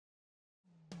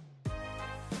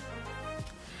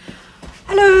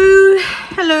Hello.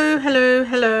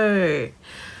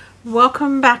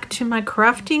 Welcome back to my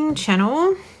crafting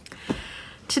channel.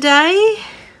 Today,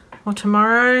 or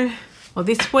tomorrow, or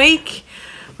this week,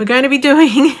 we're going to be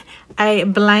doing a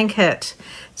blanket.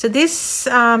 So this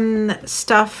this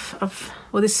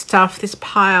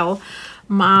pile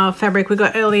fabric we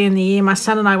got early in the year. My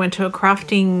son and I went to a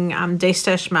crafting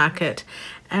Destash market,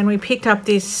 and we picked up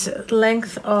this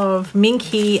length of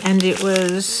minky, and it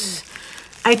was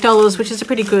 $8, which is a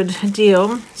pretty good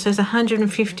deal. So it's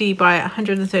 150 by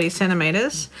 130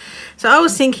 centimeters. So I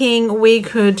was thinking we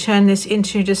could turn this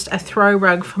into just a throw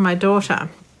rug for my daughter.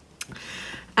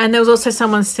 And there was also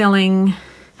someone selling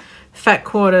fat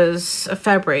quarters of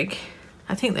fabric.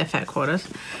 I think they're fat quarters.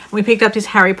 We picked up this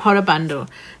Harry Potter bundle.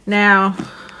 Now,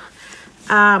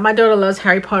 my daughter loves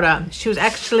Harry Potter. She was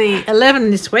actually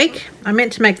 11 this week. I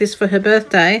meant to make this for her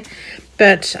birthday,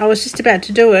 but I was just about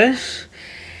to do it.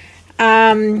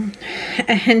 And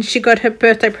she got her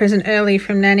birthday present early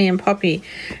from Nanny and Poppy,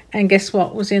 and guess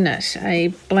what was in it? A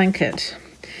blanket.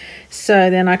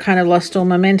 So then I kind of lost all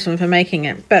momentum for making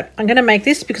it, but I'm going to make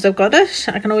this because I've got it.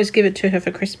 I can always give it to her for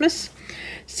Christmas.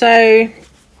 So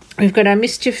we've got our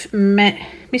mischief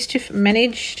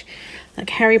managed, like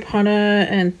Harry Potter,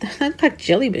 and they like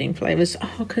jelly bean flavors.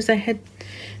 Oh, because they had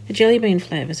the jelly bean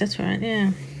flavors. That's right.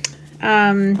 Yeah.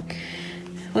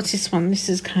 What's this one? This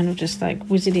is kind of just like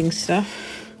wizarding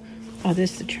stuff. Oh,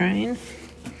 there's the train.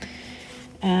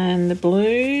 And the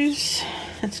blues.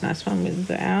 That's a nice one with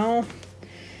the owl.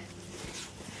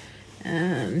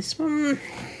 And this one.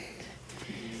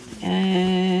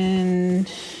 And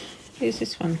here's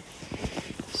this one.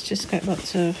 It's just got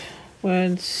lots of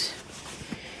words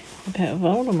about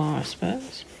Voldemort, I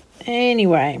suppose.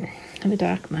 Anyway, the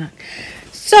dark mark.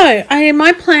 So,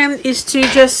 my plan is to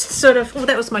just sort of... Oh,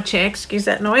 that was my chair. Excuse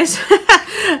that noise.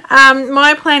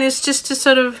 My plan is just to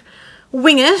sort of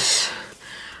wing it.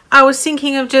 I was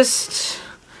thinking of just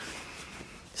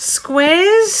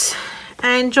squares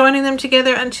and joining them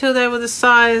together until they were the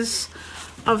size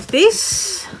of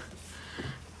this.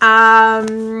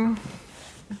 I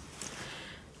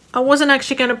wasn't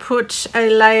actually going to put a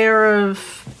layer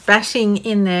of batting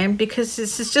in there because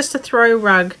this is just a throw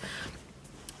rug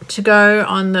to go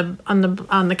on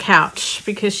the couch,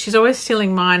 because she's always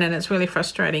stealing mine and it's really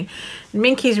frustrating.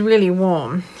 Minky's really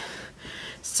warm,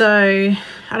 so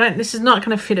this is not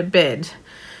going to fit a bed,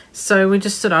 so we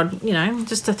just thought I'd,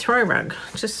 just a throw rug,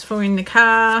 just for in the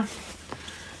car,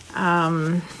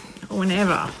 or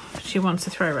whenever she wants a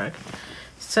throw rug.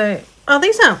 So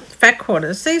these aren't fat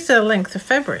quarters, these are length of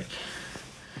fabric,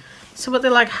 so what,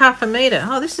 they're like half a meter.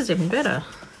 Oh, this is even better.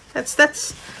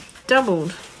 That's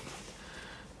doubled.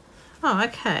 Oh,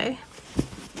 okay.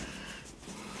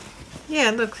 Yeah,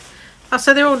 look. Oh,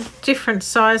 so they're all different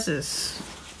sizes.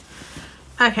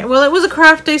 Okay, well, it was a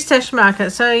Craft Destash market,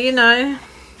 so,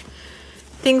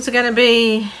 things are going to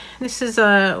be... This is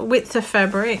a width of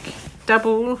fabric,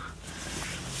 double.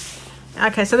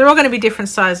 Okay, so they're all going to be different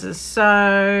sizes.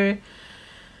 So,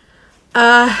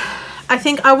 I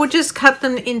think I would just cut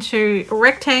them into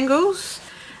rectangles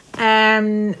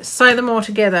and sew them all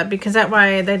together, because that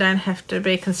way they don't have to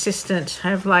be consistent,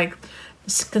 have like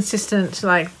consistent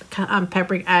like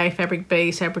fabric A, fabric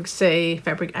B, fabric C,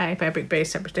 fabric A, fabric B,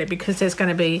 fabric D, because there's going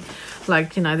to be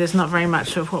like, there's not very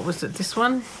much of, what was it, this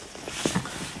one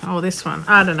or this one,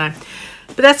 I don't know,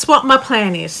 but that's what my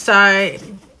plan is. So I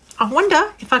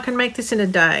wonder if I can make this in a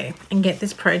day and get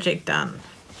this project done.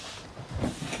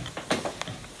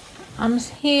 I'm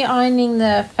here ironing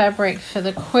the fabric for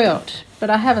the quilt, but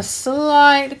I have a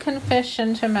slight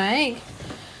confession to make.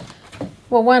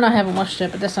 Well, one, I haven't washed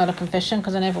it, but that's not a confession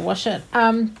because I never wash it.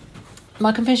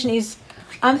 My confession is,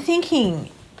 I'm thinking,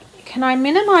 can I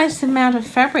minimize the amount of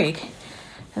fabric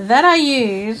that I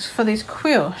use for this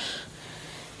quilt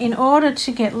in order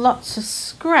to get lots of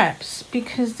scraps,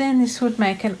 because then this would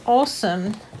make an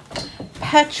awesome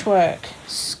patchwork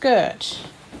skirt.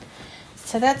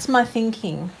 So that's my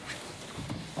thinking.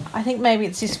 I think maybe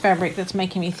it's this fabric that's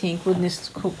making me think, wouldn't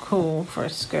this look cool for a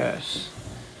skirt?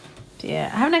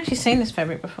 Yeah, I haven't actually seen this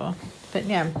fabric before, but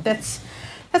yeah, that's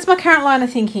my current line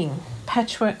of thinking,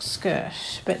 patchwork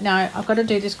skirt. But no, I've got to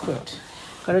do this quilt.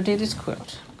 Got to do this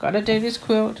quilt. Got to do this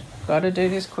quilt. Got to do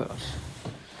this quilt.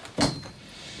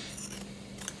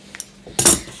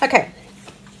 Okay,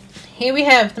 here we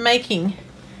have the making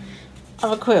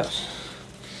of a quilt.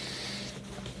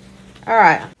 All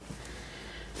right.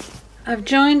 I've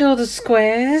joined all the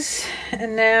squares,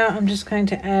 and now I'm just going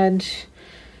to add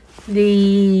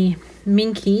the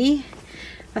minky.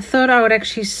 I thought I would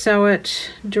actually sew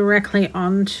it directly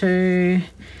onto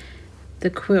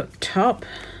the quilt top,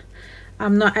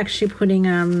 I'm not actually putting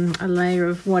a layer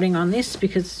of wadding on this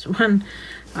because one,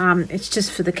 it's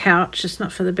just for the couch, it's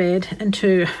not for the bed, and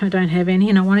two, I don't have any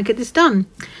and I want to get this done.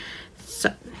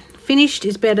 So finished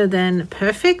is better than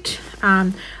perfect.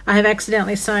 I have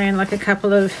accidentally sewn like a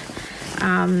couple of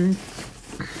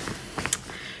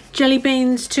jelly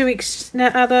beans to each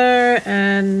other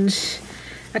and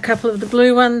a couple of the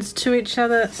blue ones to each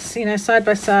other, you know, side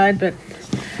by side, but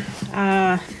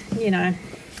you know,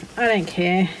 I don't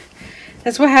care.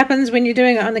 That's what happens when you're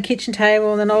doing it on the kitchen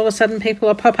table, and then all of a sudden people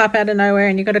will pop up out of nowhere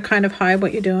and you've got to kind of hide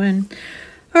what you're doing.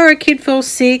 Or a kid falls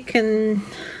sick and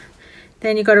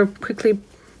then you've got to quickly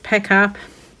pack up,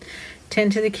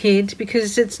 tend to the kids,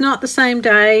 because it's not the same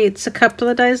day. It's a couple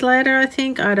of days later, I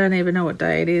think. I don't even know what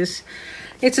day it is.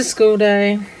 It's a school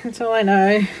day. That's all I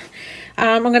know.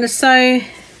 I'm going to sew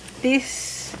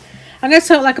this. I'm going to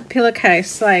sew it like a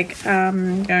pillowcase. Like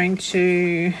I'm going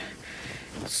to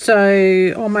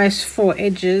sew almost 4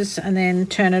 edges and then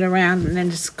turn it around and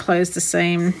then just close the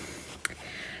seam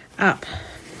up,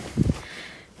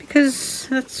 because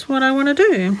that's what I want to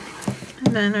do. I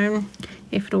don't know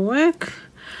if it'll work.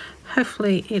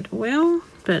 Hopefully it will,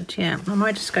 but yeah, I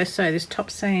might just go sew this top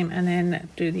seam and then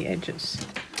do the edges.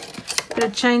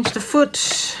 Gonna change the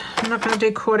foot. I'm not going to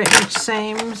do 1/4 inch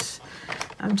seams.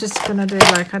 I'm just going to do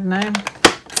like, I don't know,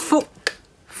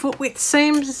 foot width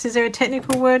seams. Is there a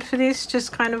technical word for this?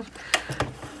 Just kind of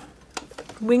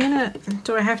winging it.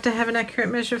 Do I have to have an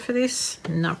accurate measure for this?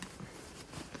 No.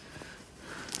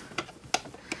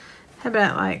 How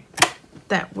about like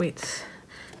that width?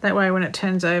 That way when it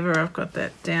turns over, I've got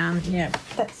that down. Yeah,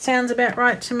 that sounds about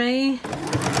right to me.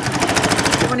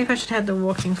 I wonder if I should have the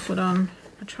walking foot on.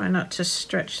 I try not to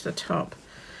stretch the top.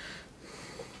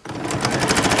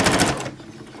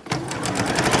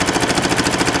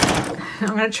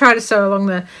 I'm going to try to sew along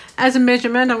the, as a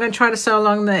measurement, I'm going to try to sew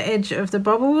along the edge of the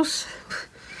bobbles,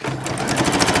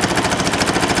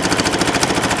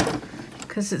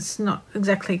 because it's not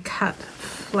exactly cut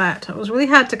flat. It was really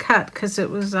hard to cut because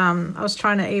it was, I was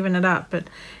trying to even it up, but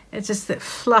it's just that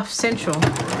fluff central.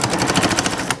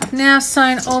 I've now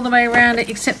sewn all the way around it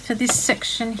except for this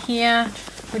section here,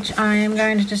 which I am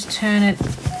going to just turn it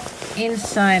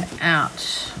inside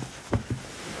out.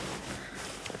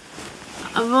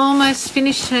 I've almost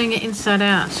finished turning it inside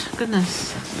out.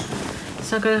 Goodness.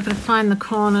 So I've got to find the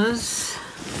corners.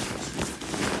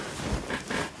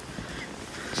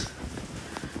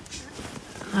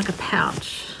 Like a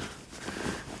pouch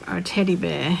or a teddy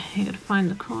bear. You've got to find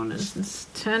the corners and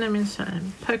turn them inside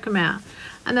and poke them out.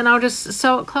 And then I'll just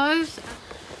sew it closed.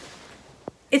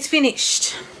 It's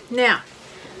finished. Now,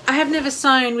 I have never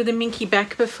sewn with a minky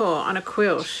back before on a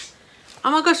quilt.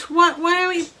 Oh my gosh,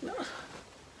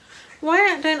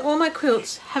 why don't all my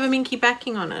quilts have a minky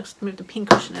backing on it? Let's move the pin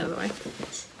cushion out of the way.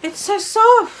 It's so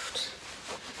soft.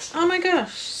 Oh my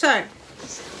gosh. So,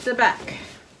 the back.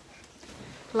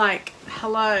 Like,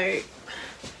 hello.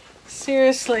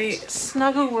 Seriously,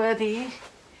 snuggle worthy.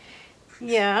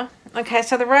 Yeah. Okay,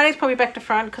 so the writing's probably back to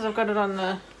front because I've got it on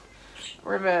the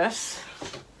reverse.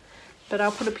 But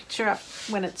I'll put a picture up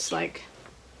when it's like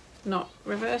not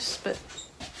reverse. But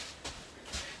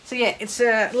so yeah, it's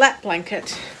a lap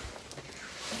blanket.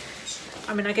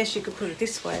 I mean, I guess you could put it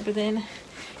this way, but then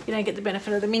you don't get the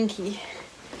benefit of the minky.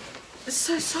 It's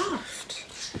so soft.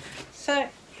 So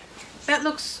that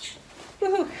looks,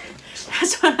 woohoo,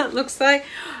 that's what it looks like.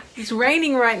 It's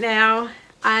raining right now,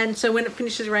 and so when it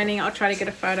finishes raining, I'll try to get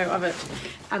a photo of it.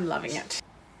 I'm loving it.